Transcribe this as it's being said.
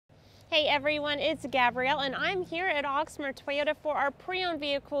Hey everyone, it's Gabrielle and I'm here at Oxmoor Toyota for our pre-owned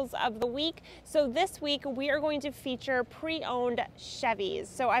vehicles of the week. So this week we are going to feature pre-owned Chevys.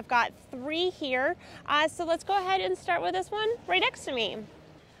 So I've got three here. So let's go ahead and start with this one right next to me.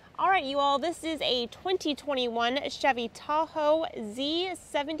 All right, you all, this is a 2021 Chevy Tahoe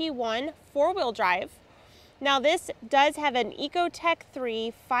Z71 four-wheel drive. Now this does have an Ecotec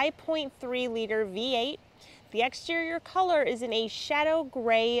 3 5.3 liter V8. The exterior color is in a shadow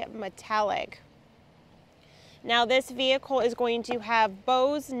gray metallic. Now this vehicle is going to have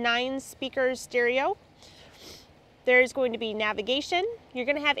Bose 9-speaker stereo. There's going to be navigation. You're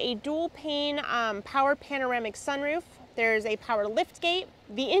going to have a dual pane power panoramic sunroof. There's a power liftgate.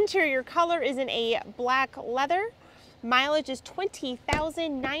 The interior color is in a black leather. Mileage is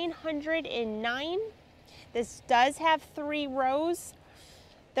 20,909. This does have 3 rows.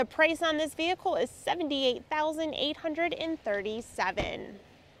 The price on this vehicle is $78,837.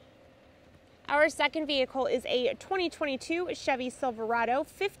 Our second vehicle is a 2022 Chevy Silverado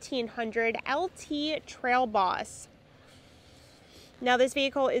 1500 LT Trail Boss. Now this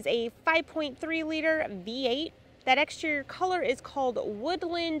vehicle is a 5.3 liter V8. That exterior color is called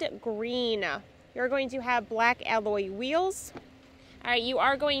Woodland Green. You're going to have black alloy wheels. All right, you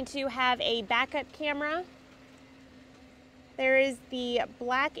are going to have a backup camera. There is the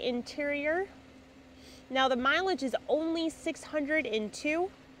black interior. Now the mileage is only 602.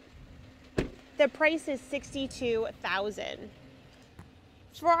 The price is $62,000.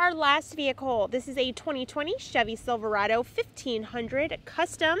 For our last vehicle, this is a 2020 Chevy Silverado 1500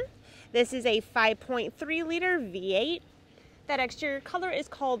 Custom. This is a 5.3 liter V8. That exterior color is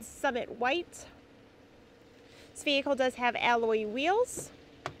called Summit White. This vehicle does have alloy wheels.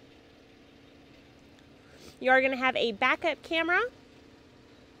 You are going to have a backup camera.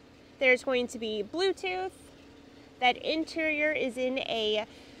 There's going to be Bluetooth. That interior is in a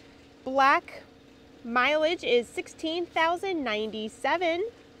black. Mileage is 16,097.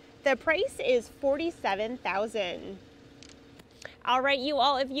 The price is $47,000. All right, you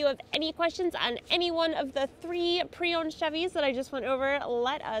all, if you have any questions on any one of the 3 pre-owned Chevys that I just went over,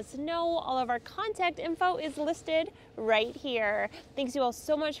 let us know. All of our contact info is listed right here. Thanks you all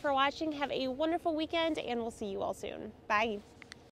so much for watching. Have a wonderful weekend, and we'll see you all soon. Bye.